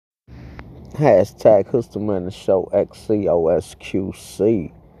Hashtag Hoosterman the Show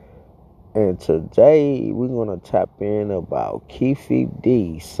XCOSQC. And today we're gonna tap in about Keefy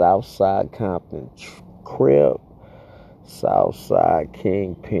D, Southside Compton Crip, Southside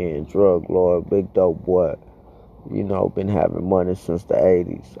Kingpin, drug lord, big dope boy. You know, been having money since the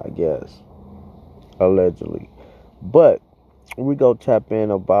 80s, I guess, allegedly. But we go tap in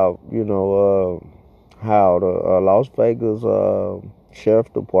about, how the Las Vegas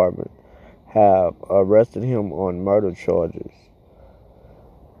Sheriff Department have arrested him on murder charges.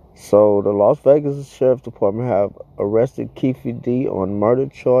 So the Las Vegas Sheriff Department have arrested Keefy D on murder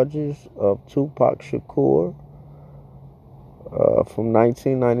charges of Tupac Shakur from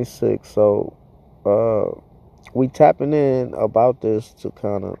 1996. So we tapping in about this to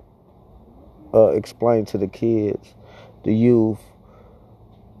kind of explain to the kids, the youth,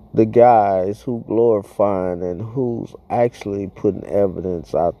 the guys who glorifying and who's actually putting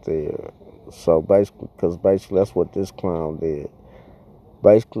evidence out there. So basically that's what this clown did.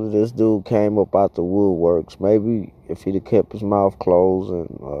 Basically, this dude came up out the woodworks. Maybe if he'd have kept his mouth closed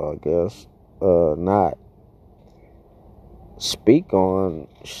and not speak on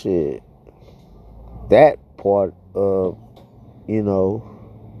that part of,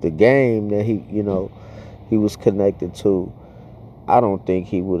 the game that he was connected to, I don't think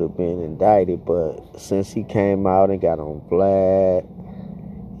he would have been indicted. But since he came out and got on Vlad,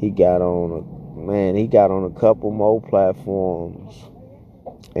 he got on a couple more platforms.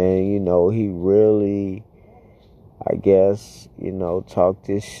 And, he really, I guess, talked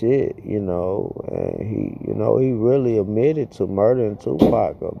this shit, and he really admitted to murdering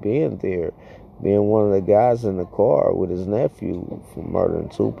Tupac, or being one of the guys in the car with his nephew for murdering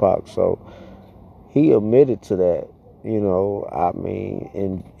Tupac. So he admitted to that, in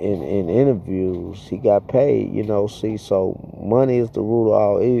interviews, he got paid, so money is the root of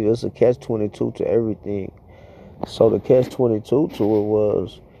all evil. It's a catch-22 to everything. So the catch-22 to it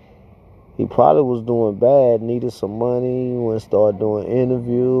was, he probably was doing bad, needed some money, went and started doing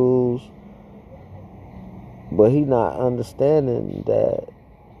interviews. But he not understanding that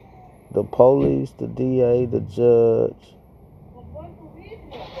the police, the DA, the judge,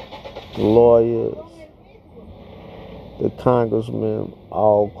 the lawyers, the congressmen,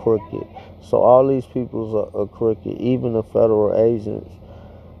 all crooked. So all these people are crooked. Even the federal agents,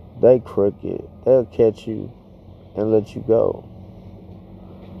 they crooked. They'll catch you and let you go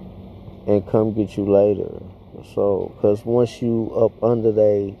and come get you later. So, because once you up under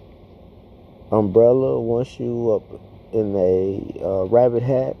their umbrella, once you up in a rabbit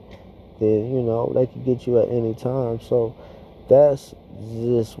hat, then, they could get you at any time. So this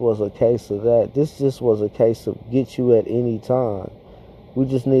was a case of that. This just was a case of get you at any time. We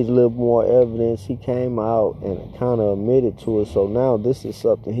just need a little more evidence. He came out and kind of admitted to it. So now this is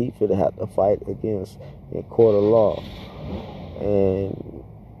something he finna have to fight against in court of law. And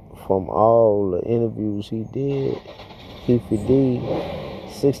from all the interviews he did, Keefy D,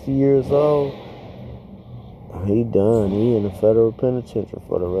 60 years old, he done. He in the federal penitentiary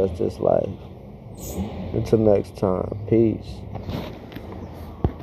for the rest of his life. Until next time, peace.